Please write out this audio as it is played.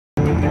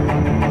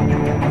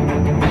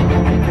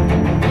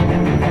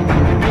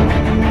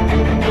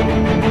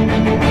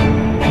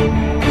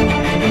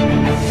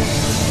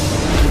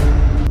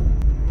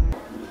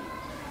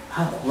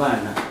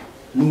Hakubana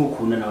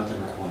n'ugukunda nawe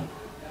utamukunda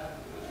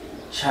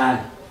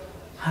cyane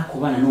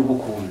hakubana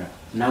n'ugukunda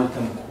nawe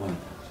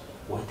utamukunda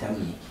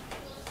watamiki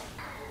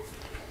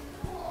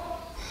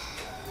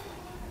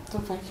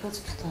Tumva ikibazo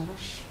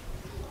kitaroshe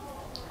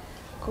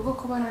kuko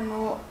kubana no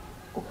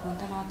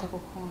ukunda nawe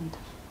atagukunda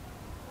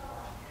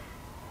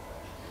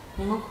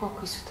ni nko kuba ku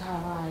isi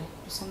utahabaye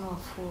bisa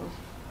n'uwapfuye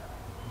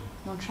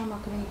ntuca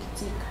amakuru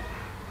y'igitsika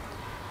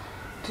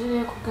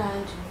turere ku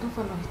bwanje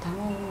ndumva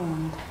nohitamo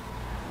nkunda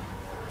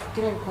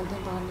kugira bikunde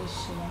mbaho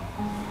nishimye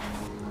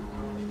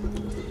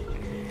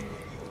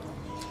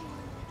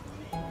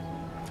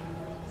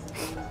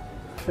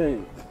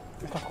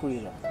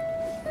Nkakurira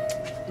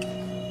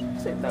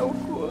Senta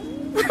ukura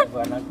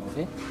bana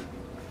gore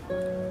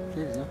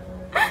Keza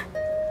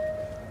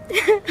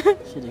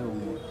Shiri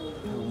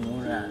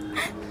humura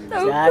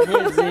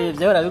Byaheze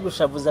byo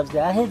urabigushavuza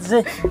byaheze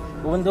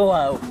ubundi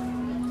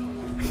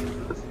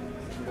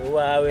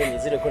wawe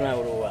nizire ko nawe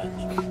uri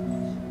wacu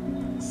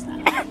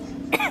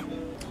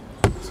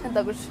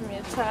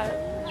ndagushimiye cyane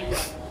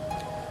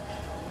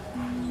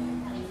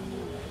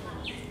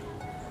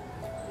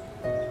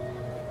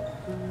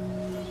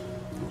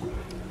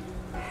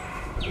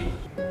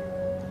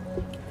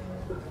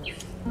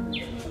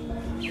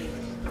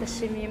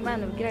ndashimiye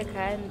Imana ubwira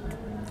kandi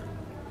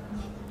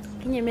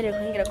kinyemereye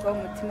kuhingira kuba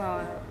mu mutima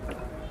wawe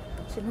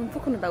ntumva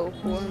ukuntu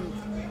ndagukunda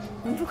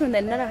ntumva ukuntu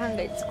ndari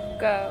narahangayitse ku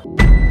bwawe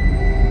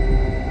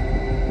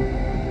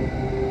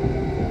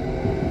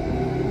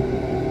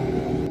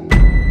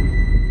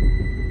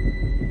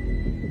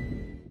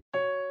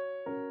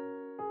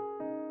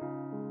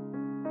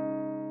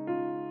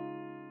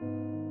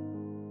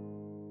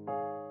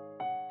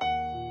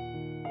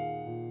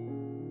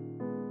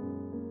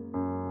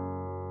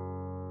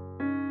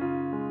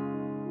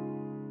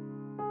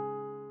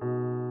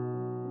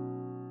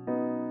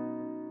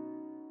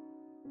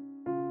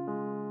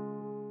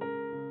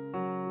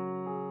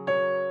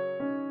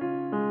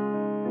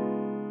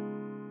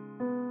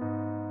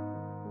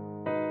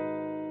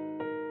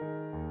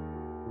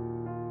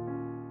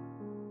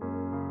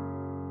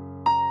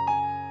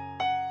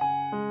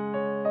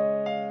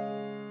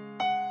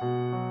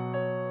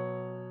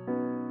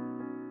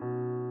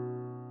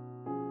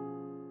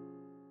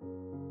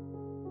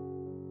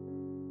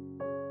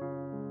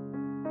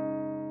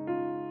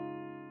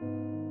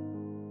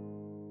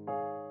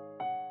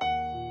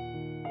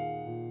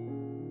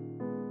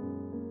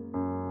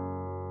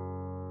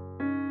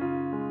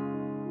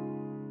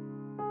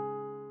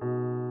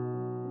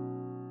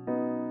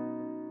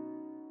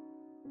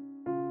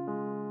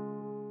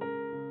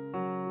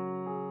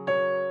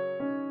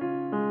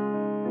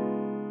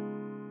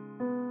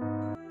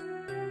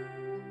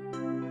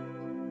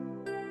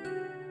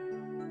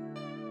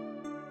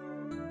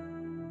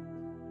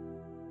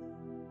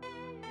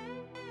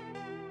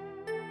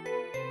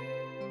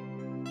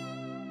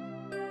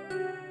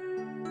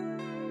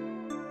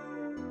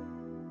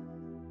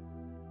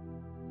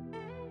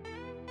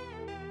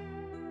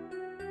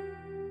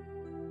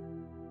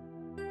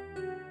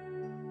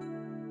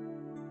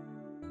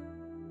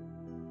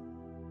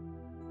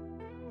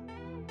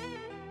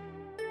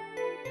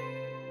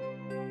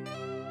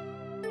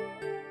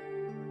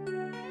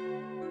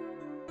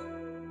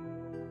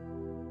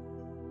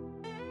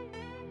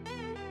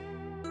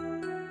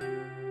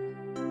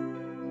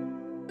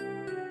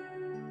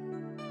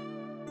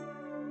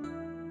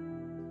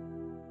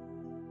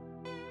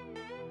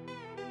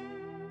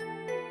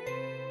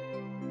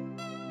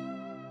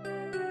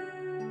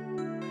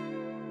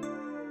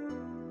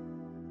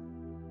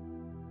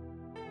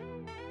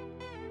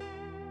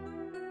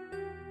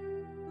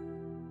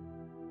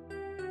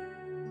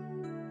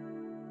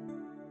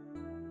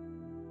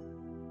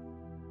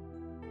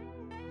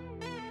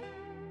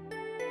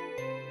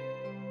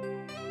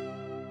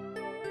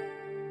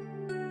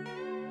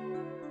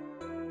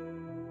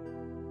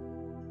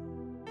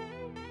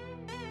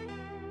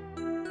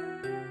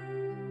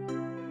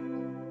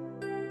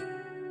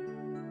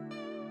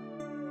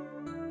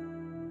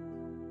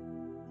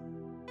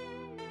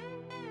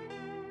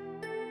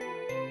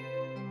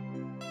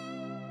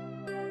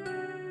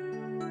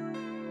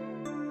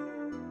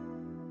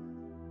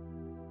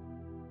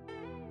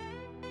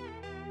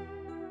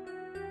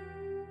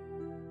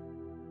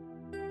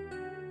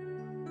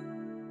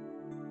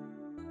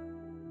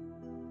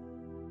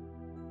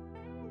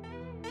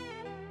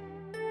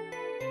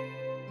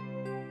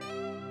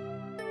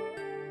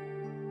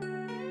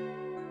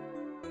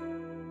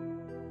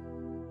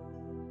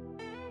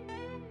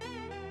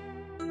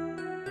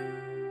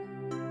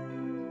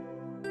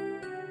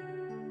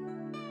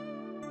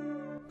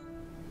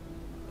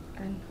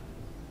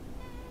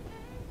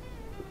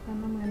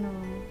Ana mwana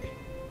wanjye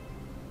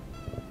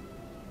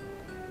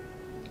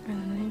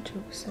ana nanje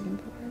gusaba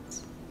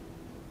imbabazi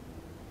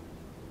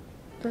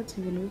ndazi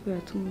ibintu biko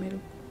yatuma umera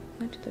uko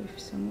nanje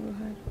ndabifisemo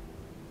uruhare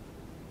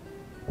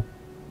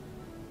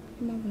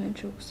impamvu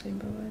nanje yo gusaba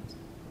imbabazi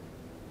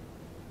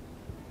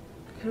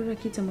Karori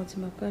akiza mu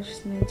buzima bwacu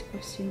sinzi ko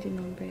afite indi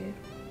ntumbero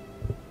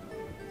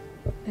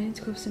nzi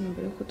ko afite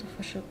intumbero yo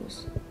kudufasha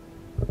gusa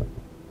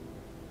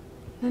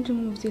nanje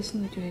nk'umuvyeyi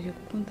sinaryohereje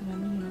gukundana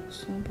n'umuntu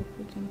agusumba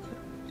kurya mu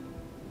Karori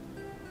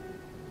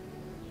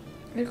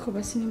ariko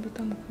basi nimba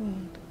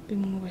utamukunda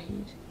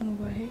bimwubahire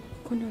mwubahe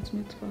kuko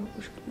ntiwatumye tubaho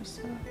gushika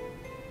amasaha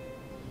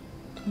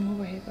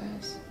tumwubahe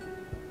basi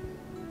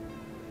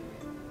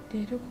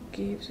rero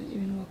kubw'ivyo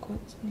ibintu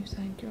wakoze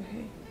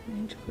ntivyaryoheye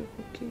nanje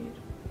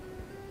kubikubwira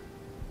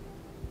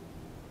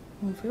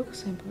Umva yo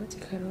gusaba imbabazi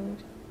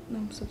Karori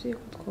namusavye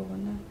yuko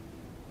twobona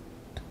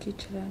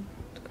tukicarana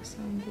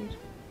tugasangira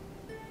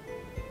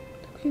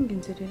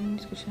ndakwinginze rero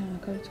nitwicarana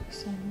na Karori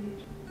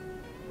tugasangira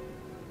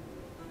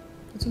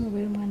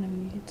uzumubere umwana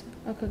mwiza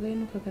akagaye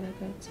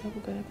nukagaragaza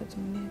kugaragaza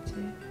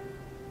umunezero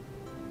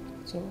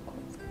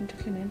uzokoze nje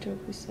kandi nanje yo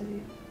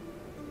kwisabira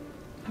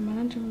hama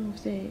nanje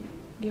nk'umuvyeyi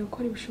ngiye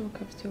gukora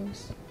ibishoboka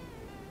vyose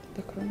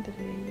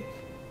ndakuronderera ivu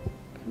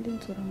kandi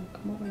nzoramuka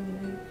mubanye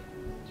na ivu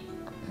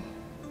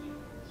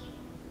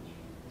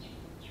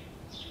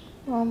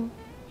Mama.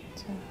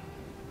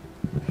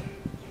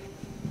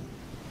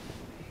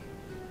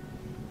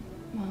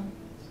 Mama.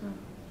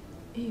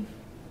 Eve.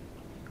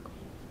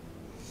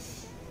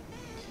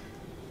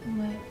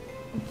 Mama,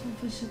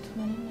 umfasha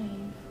tubane na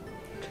Eve.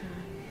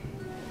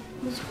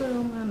 Uzi ko ari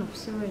umwana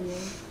afise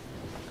wenyine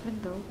kandi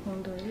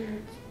ndawukunda rero.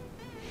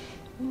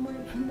 Mama,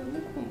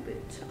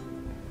 ndamukumbuye cyane.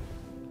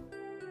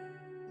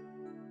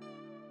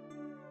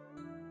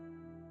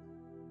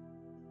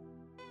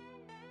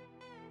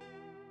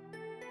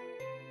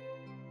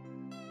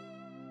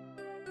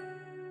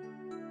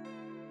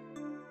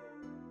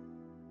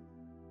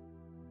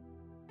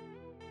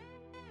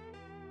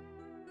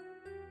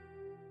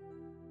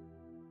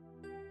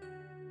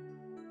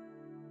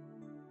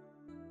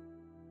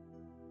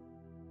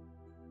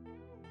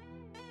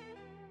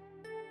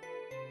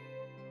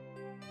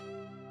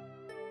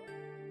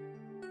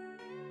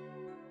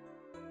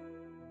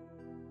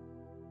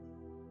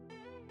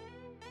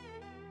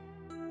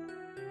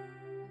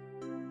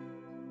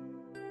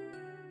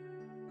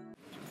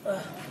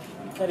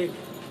 Karibu.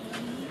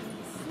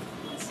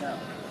 Sawa.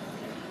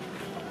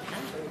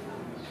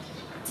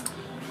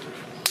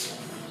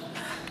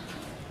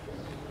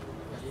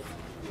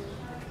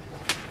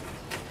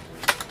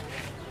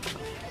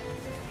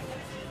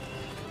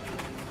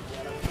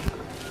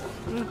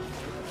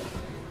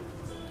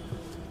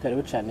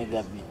 Karibu cyane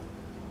Gabi.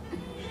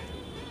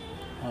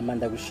 Hama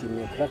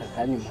ndagushimiye kuri aka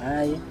kanya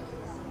umpaye.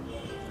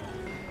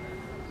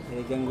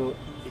 Erega ngo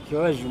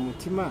ikibabaje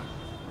umutima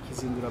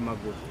kizindura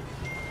amaguru.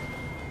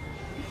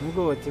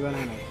 Nubwo bote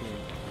banana kire.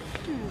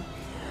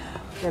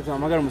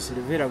 Yakamagara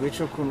umuserivera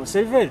wico kuno.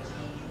 Serivera.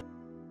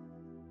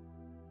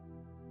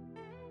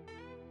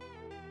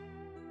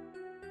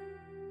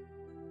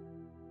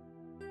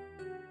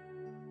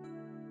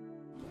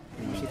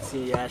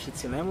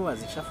 Yashitse naye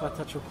mubaza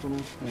icafata cyo kuno.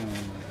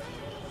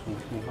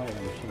 Nihora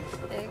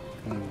mushitse.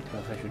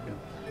 Twafashe do.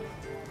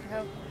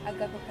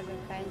 Agako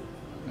kagakanye.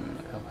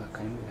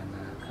 Akakanye ngana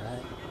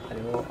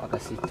hariho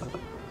agasito.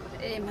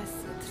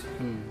 Masito.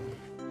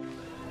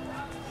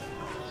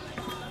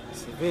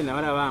 Sive na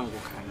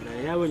barabanguka ngira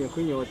yabonye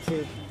kunyote.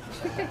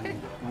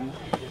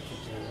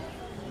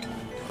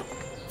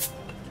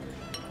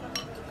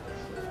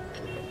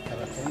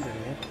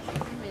 Abatendere.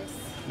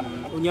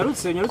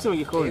 Unyarutse mu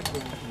gikoni.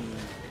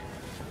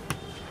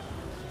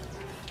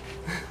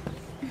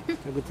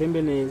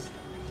 Gutembe neza.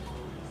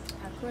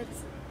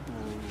 Akotse.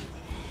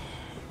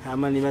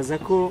 Hama nibaza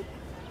ko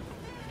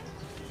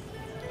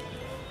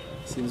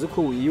sinzi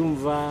uko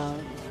wiyumva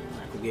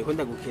nakubwiye ko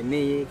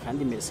ndagukeneye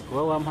kandi merci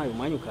kuba wampaye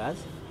umwanya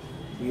ukaza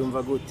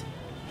wiyumva gute?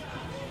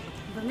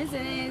 Bameze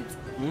neza.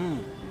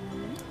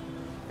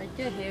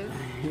 Baryohewe.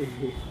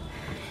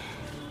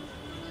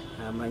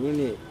 Hama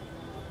nyine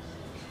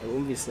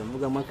wumvise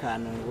mvugamo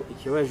akantu ngo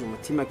ikibabaje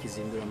umutima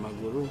kizindura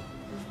amaguru.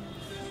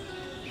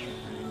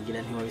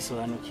 Ngira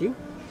ntiwabisobanukiwe.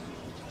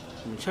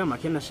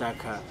 Umucamake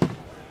nashaka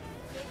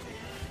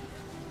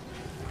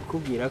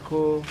kukubwira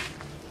ko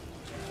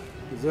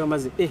izo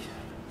wamaze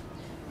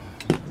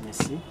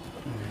merci.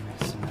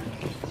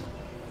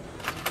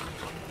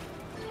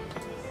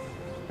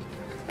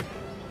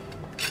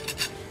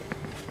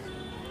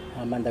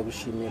 Hama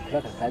ndagushimiye kuri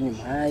aka kanya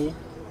umpaye.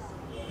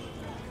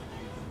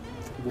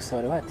 Gusa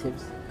wari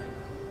watevye.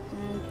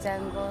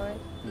 Byangoye.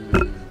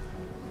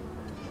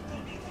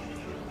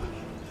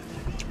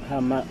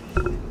 Hama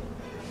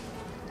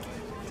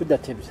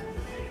tudatevye.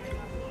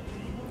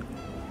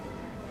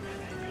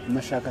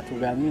 Nashaka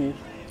tuganire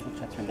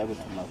ucatwenda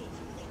gutuma.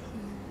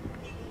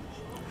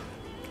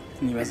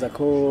 Nibaza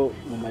ko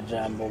mu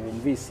majambo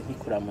bumvise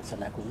nkikuramutsa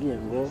nakubwiye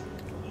ngo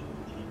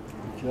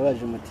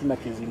ikibabaje umutima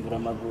kizindura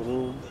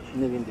amaguru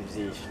n'ibindi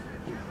byinshi.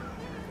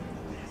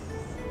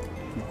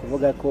 Ni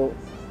kuvuga ko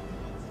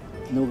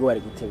nubwo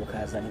wari gutebuka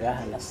haza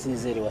ngaha na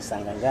Sizere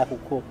wasanga ngaha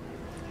kuko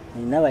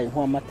ni nabaye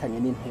nk'uwamatanye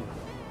n'intebe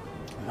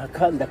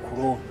mpaka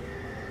ndakuronka.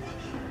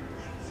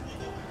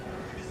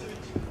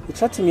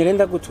 Icatumye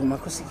renda gutuma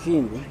ko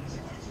sikindi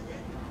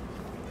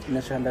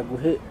nashanda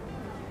guhe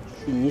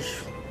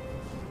inyishu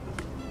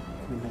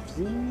ibintu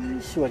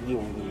byinshi wagiye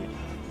umbwira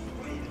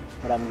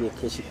warambwiye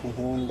kenshi ku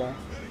nkunda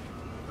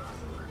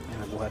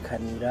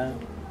nkaguhakanira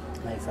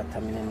nkayifata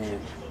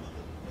minenebe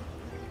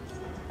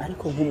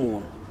ariko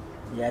nk'umuntu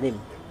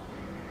yaremye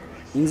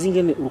inzi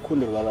ingene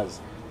urukundo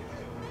rubabaza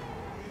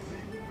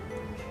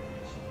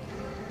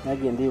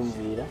nagiye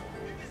ndiyumvira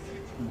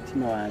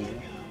umutima wanjye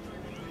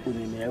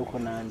unyemera yuko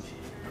nanje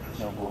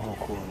naguha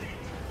urukundo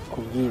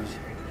kubw'ivyo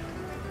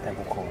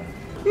ndagukunda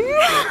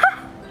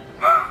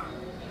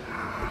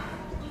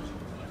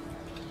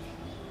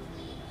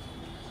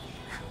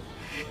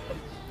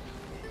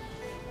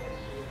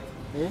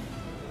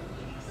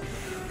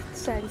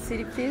Shari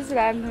surprise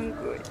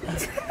urantunguye.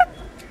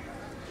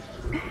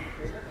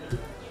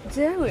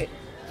 Jewe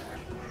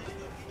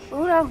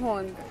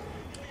urankunda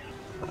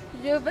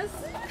yo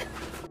basi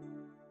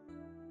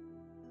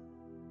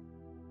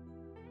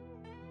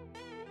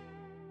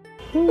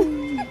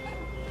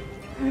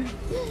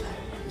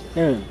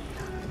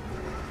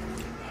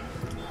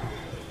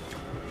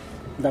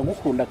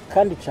ndagukunda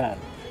kandi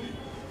cyane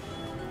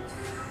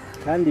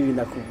kandi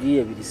binakubwiye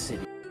biri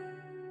seri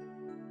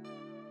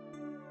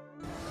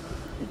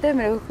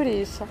ndemere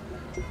gukurisha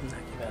nta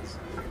kibazo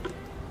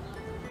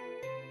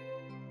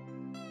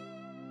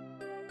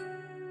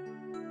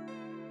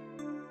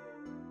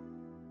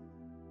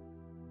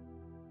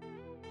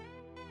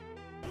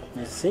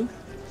merci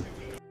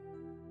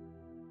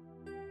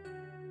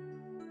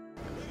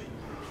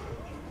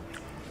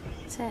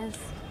cheers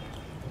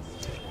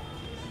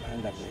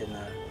ndaguhe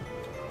nawe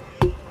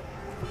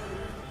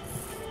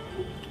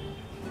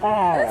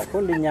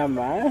kundi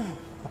nyama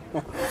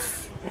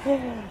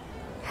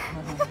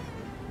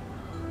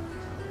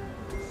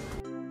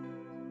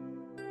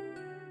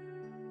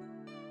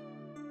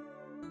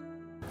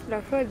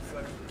urakoze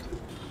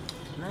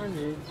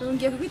nanje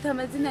ngiye kukwita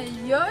amazina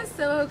yose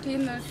abaho ku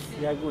inosi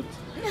yagute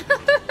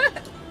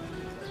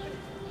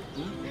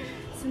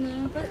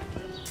sinumva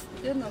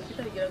iyo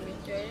nokwita kugira ngo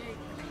iryohere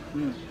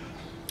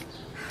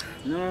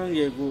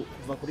nongeye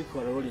kuva kuri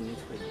Karori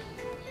nitwe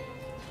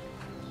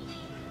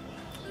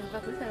mva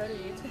kuri Karori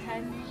yitwa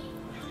hani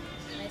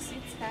my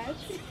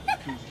sweetheart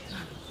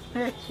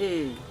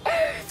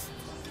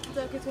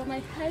nzokitwa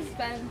my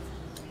husband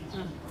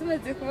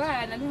tumaze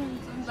kubana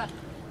ntumva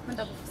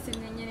nkunda gufise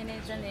nyene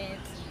neza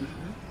neza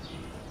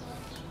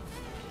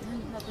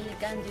ntabwo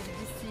niganjira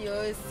isi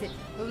yose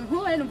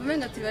nkubaye numva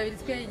umenga turi babiri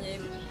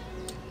twenyene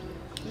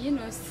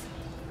nyinosi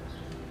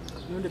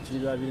nundi turi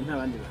babiri nta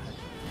bandi bahari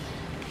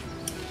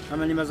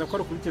ama nibaza ko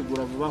ari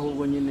kubitegura vuba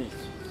ahubwo nyine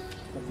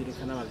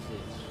babyereka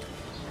n'abavyeyi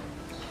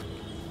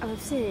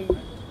abavyeyi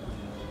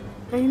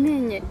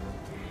babimenye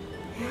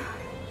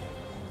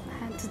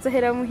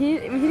tuzohera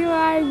muhiri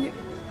wanyu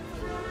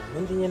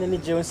undi nyene ni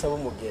jewe nsaba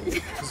umugeni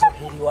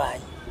tuzohera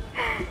iwanyu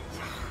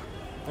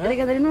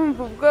reka ndari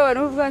numva ubwoba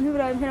n'ubwoba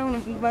ntiburampera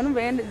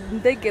numva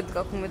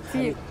ndegedwa ku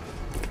mutima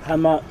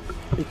hama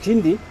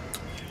ikindi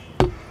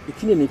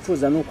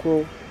nipfuza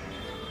nuko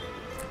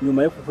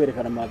nyuma yo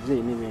kukwerekana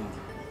amavyeyi n'ibindi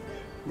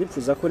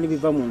ndipfuza ko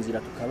nibiva mu nzira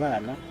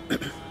tukabana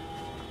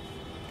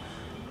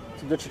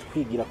tudoce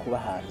twigira kuba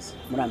hanze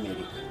muri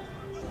Amerika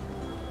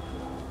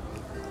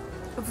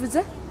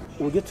uvuze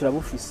uburyo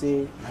turabufise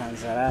nta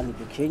nzara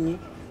ntidukenye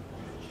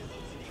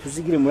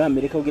tuzigire muri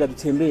Amerika kugira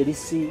dutembere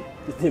isi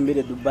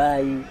dutembere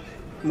Dubai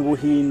mu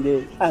Buhinde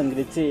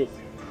Angleterre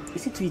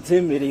isi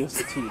tuyitembere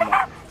yose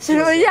tuyima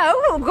shiro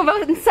yawo ugomba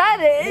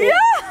nsare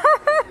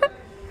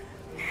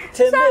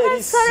tembere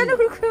isi sare no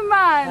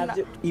kwimana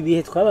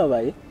ibihe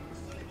twababaye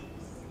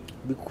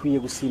bikwiye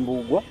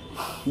gusimburwa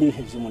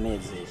n'ibihe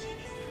by'umunezero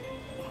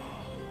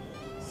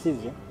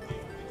sivyo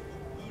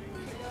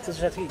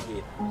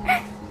tuzatwigira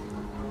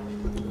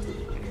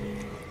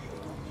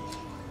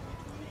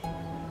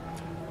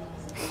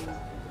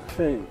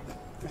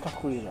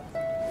ukakurira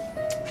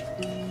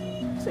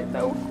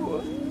senda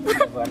uko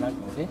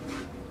vanagure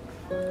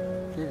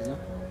sivyo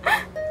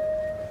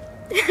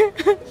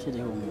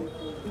shiri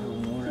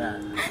humura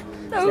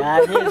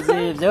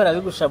byaheze byo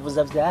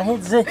urabigushavuza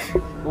byaheze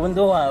ubundi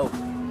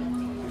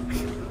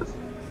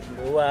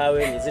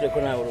wawe nizire ko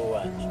nawe uri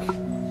uwacu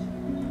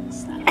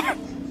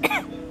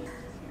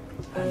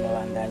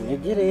abandanye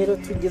bye rero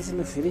tugeze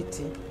mu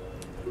firiti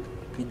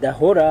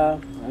bidahora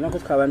urabona ko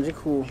twabanje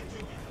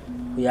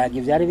kuyaga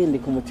ibyari bindi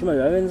ku mutima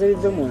biba benze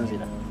bivyo mu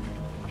nzira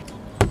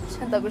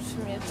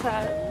ndagushimiye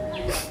cyane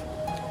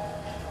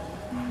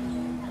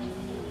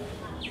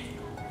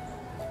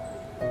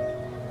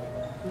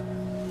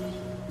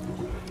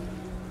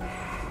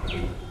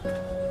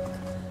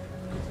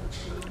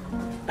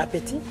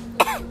appétit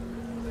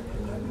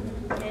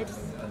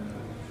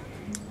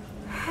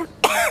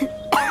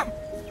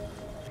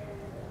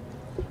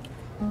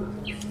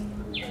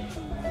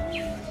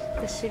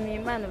ndashimiye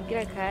Imana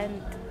ubwira kandi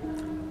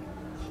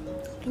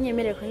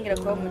kinyemereye kongera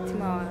kuba mu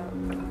mutima wawe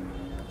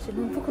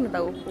numva ukuntu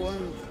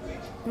ndagukunda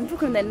numva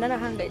ukuntu nari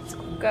narahangayitse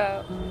ku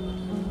bwawe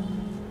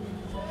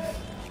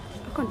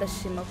ariko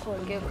ndashima ko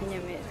wongeye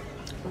kunyemera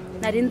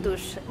nari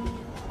ndusha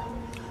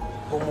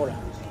humura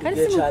kandi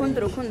simukunda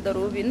urukundo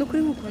rubi ni ukuri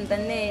nkukunda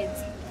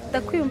neza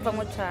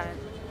ndakwiyumvamo cyane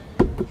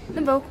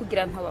ndumva ko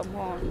kugira nkaba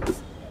mponze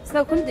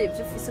sinakundira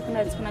ibyo ufise ko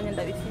nari ko nanjye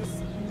ndabifise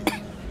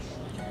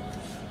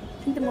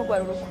ndimo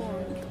gwara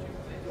urukundo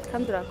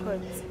kandi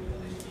urakoze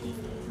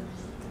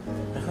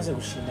nakaze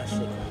gushima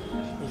sheka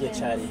igihe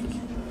cyari iki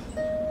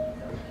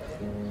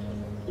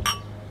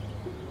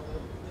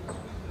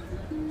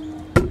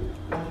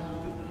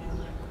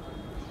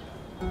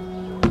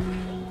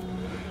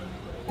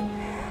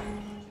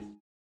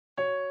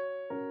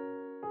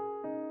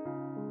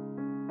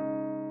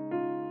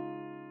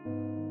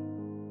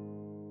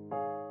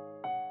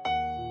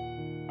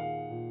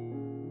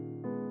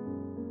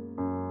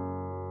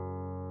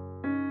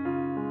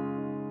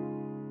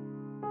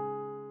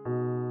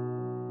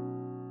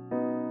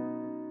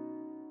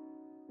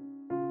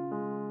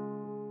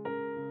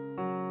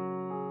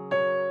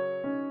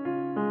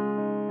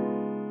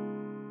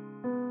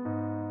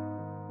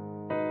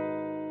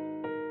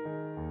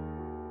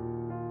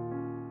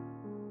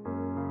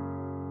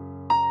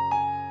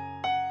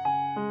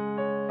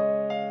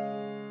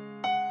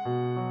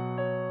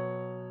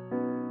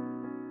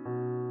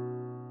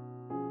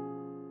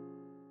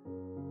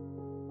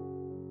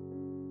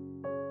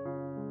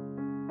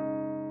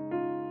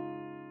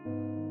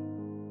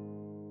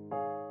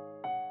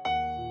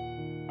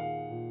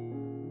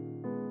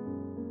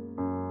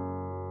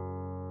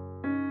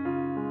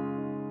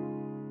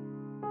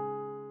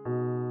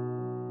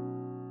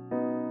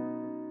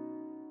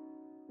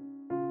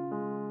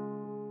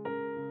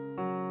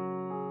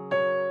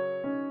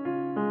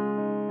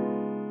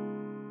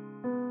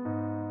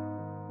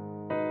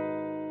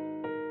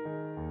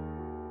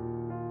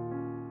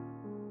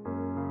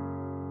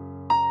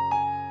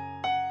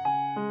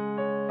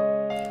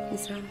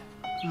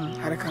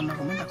hari akantu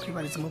agomba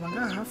kwibariza ngo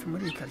bangaha hafi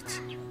muri iyi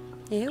karitsiye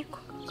yego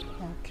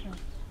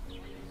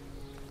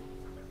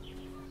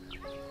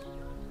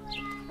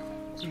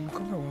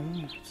umukobwa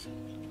wamumutse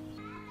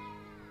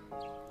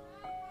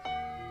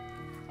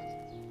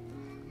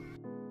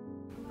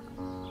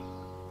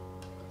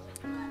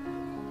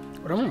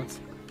uramutse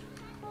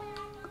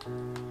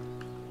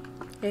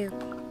yego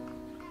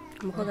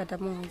umukobwa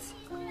ndamuzi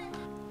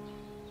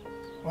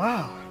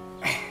wow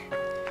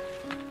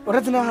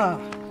urazi naha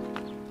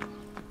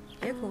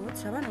yego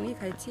turabana muri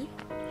karitsiye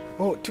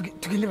oh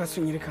tugende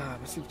basunyereka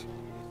haba sibyo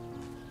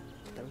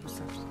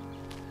ndabigusabye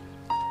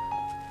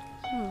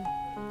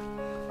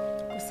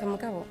gusa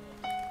mugabo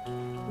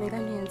mega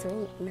ntiyenze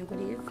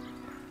umeguriye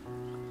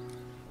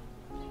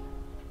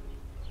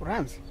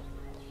uranzi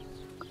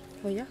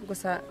oya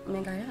gusa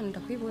mega yana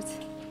ndakwibutse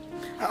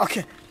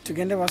okay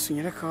tugende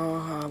basunyereka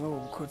haba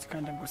ubukozi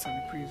kandi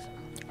ngusabye please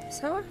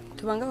sawa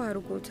tubanga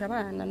haruguru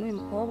turabana n'uyu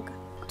mukobwa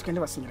tugende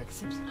basunyereka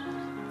sibyo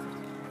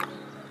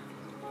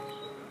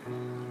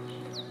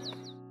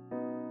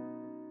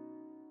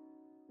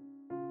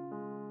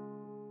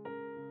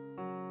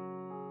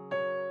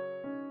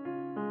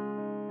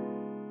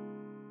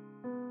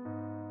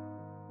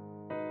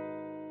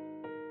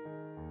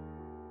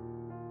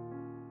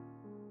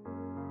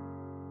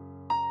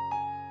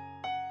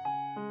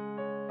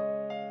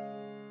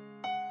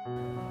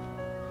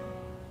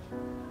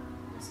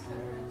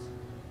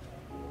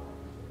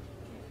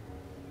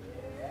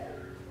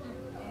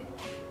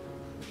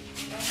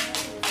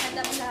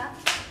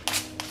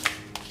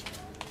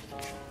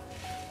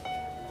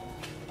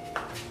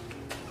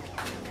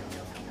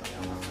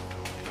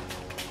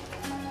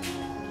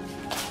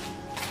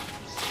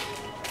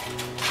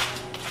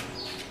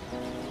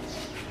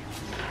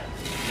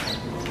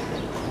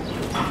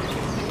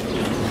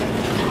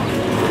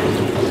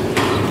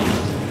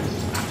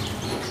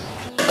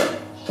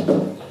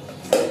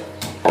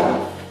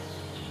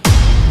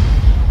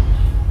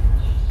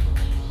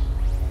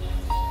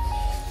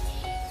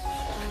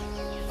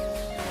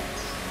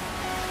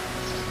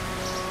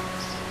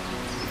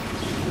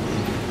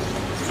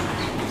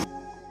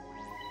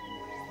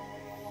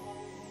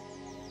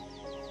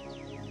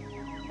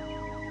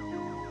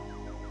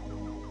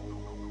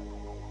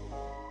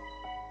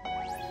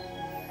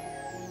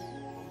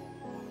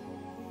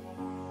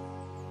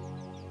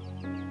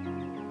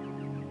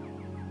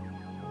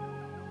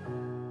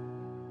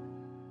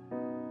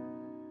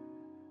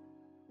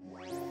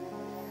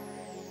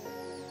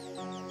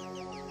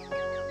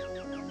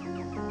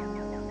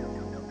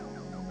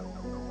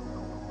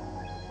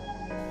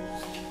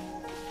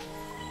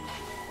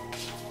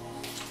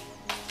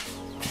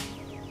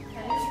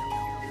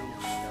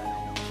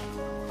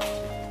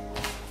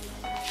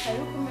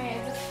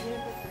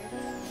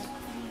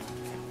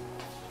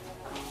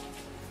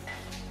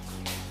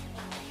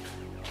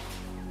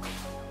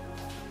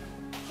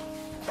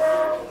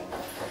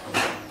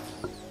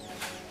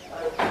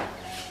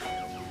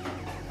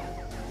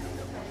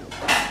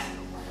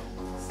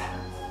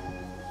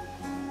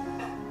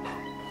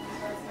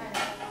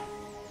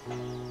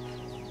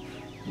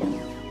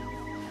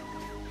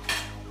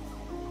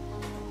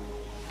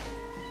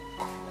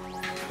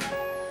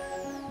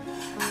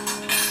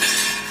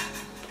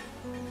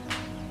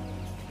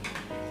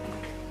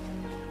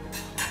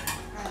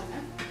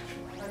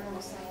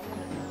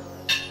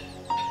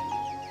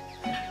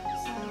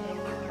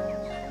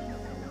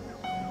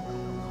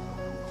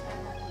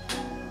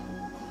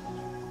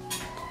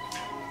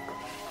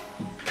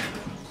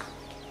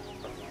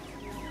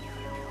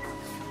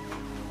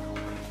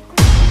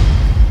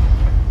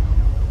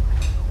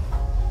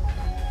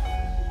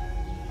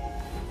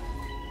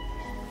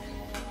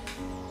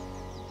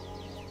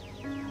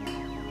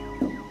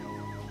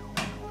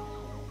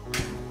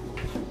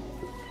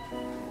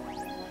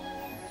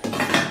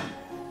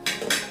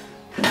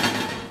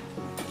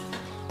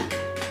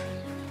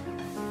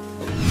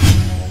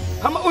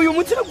hama uyu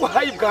muti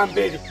naguhaye bwa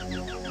mbere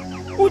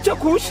uca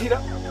kuwushira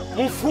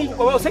mu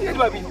mfungurwa bose ari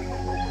babiri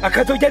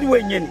akazojya ari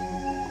wenyene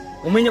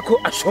umenye ko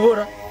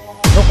ashobora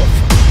no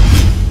gupfa.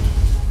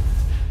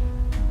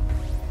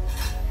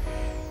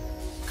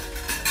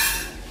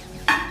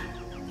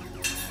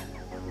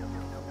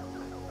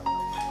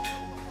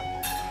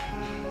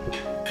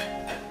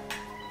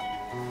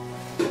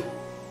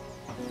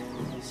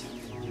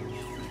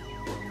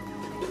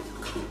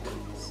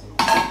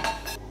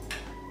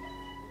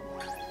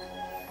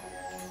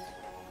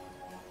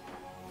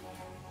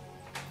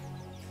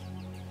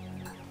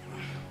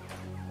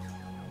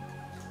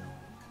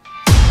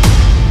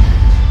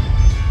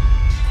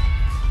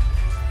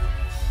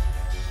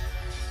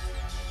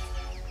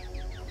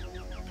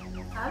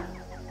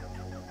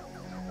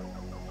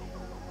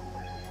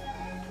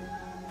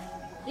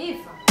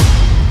 Iva.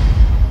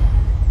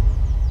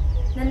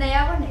 Nana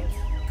yabonetse.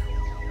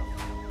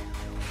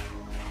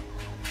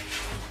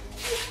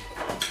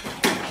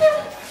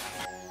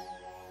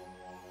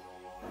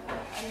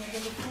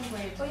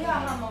 Oya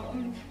mama,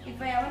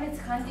 Iva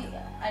yabonetse kandi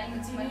ari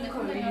mutima ndiko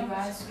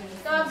bibazwe.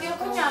 Ndababwiye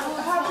ko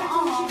nyabuze.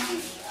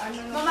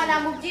 Mama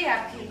namubwira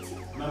piti.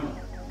 Mama,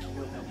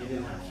 ngire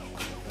nta.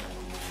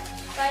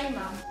 Bye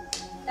mama.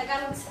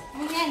 Ndagarutse.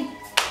 Mugende.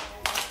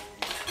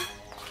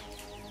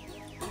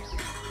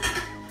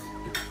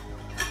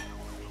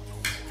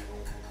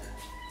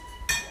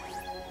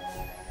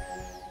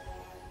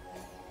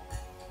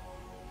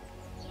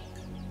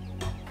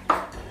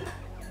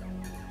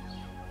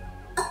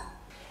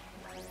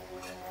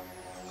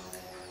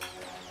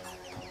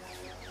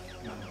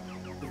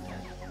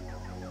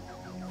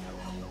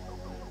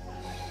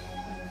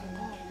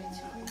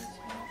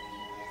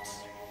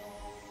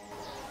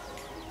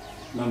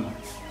 Mama,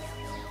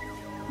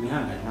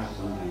 mihanga nta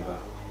kundi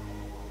bibaho.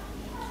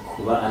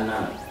 Kuba ana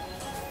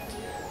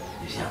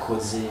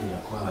vyakoze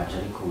birakubabaje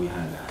ariko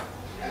wihangana.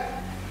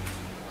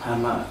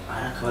 Hama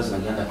hari akabazo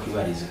nagenda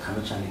kwibariza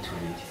kamwe canke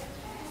tubiri.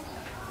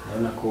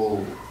 Ndabona ko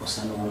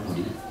usa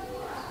n'umuhuri.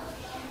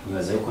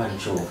 Nibaza yuko hari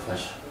ico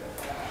wofasha.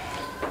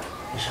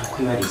 Ndashaka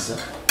kwibariza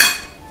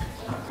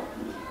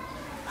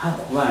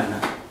hakubana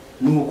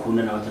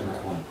n'ubukunda nawe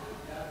utamukunda.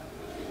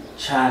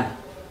 Cyane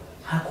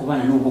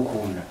hakubana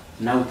n'ubukunda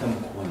nawe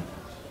utamukunda.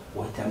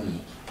 Wahitamo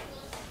iki?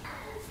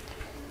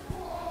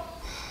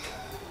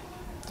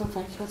 Ndumva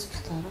ikibazo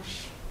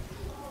kitaroshe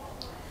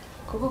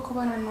kuko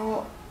kubana n'uwo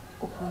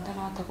ukunda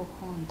nawe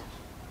atagukunda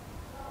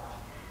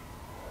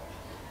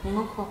ni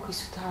nko kuba ku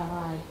isi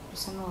utahabaye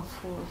usa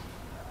n'uwapfuye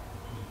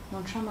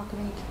nonca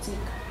amakuru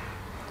n'ikiziga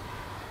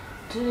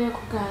turiye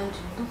ku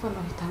bwanje ndumva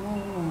nohitamo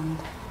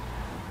uwunkunda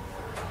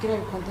kugira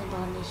bikunde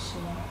mbaho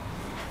nishimye.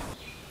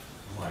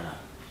 Voilà.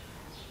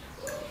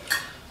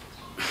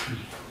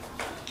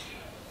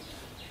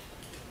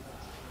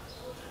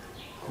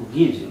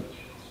 Kubw'ibyo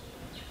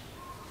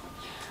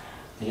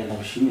ndagenda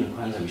gushimira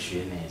kwanza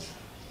bishuye neza.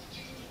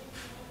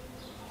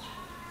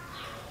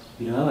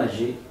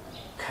 Birababaje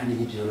kandi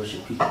ntibyoroshe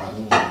kwitwara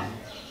umuntu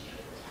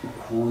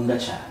ukunda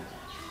cyane,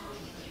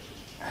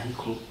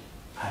 ariko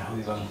hari aho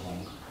biba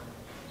ngombwa.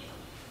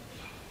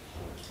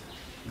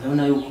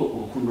 Ndabona yuko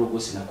urukundo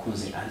rwose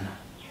nakunze Ana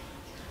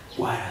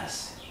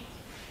warase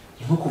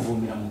ni nko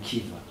kuvumira mu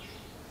kiva.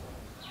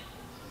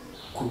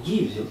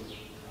 Kubw'ibyo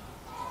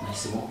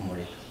nahisemo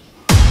kumureka.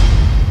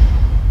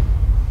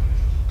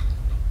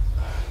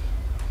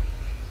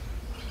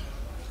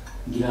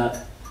 Ngira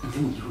ndi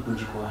mu gihugu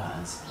nje kuba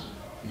hanze,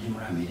 ndi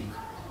muri Amerika.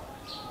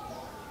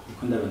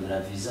 Ndiko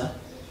ndarondera visa,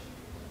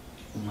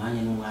 umwanya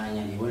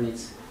n'umwanya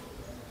nibonetse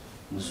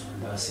muzuru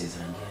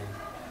ndabasezera ngende.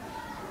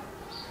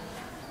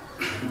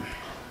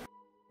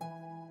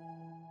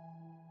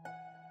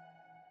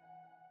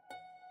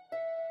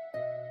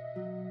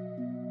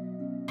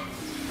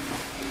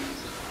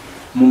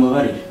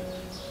 Mubabarire,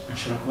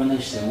 nshobora kuba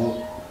nahisemo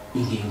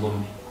ingingo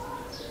mbi,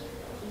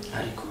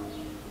 ariko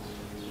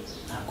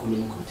nta kundi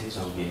nuko biteza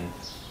kugenda.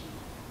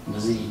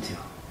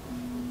 Ndaziyiteho.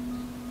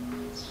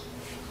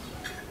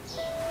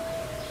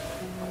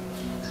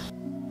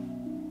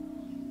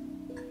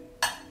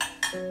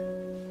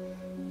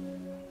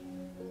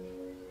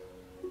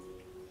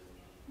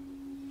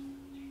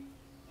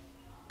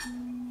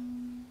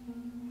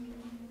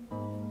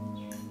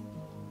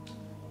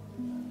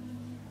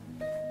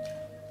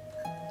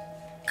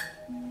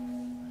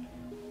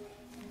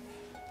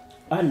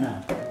 Ana,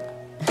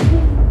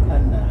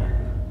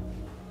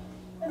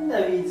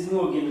 ndabizi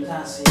n'ugenda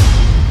utase.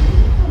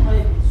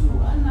 Amaye bizu,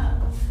 Ana,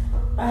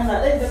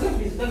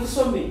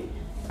 ndagusome.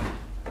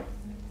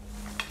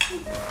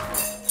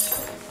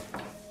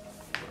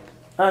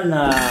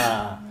 Ana,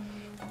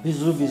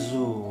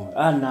 bizu,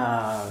 Ana.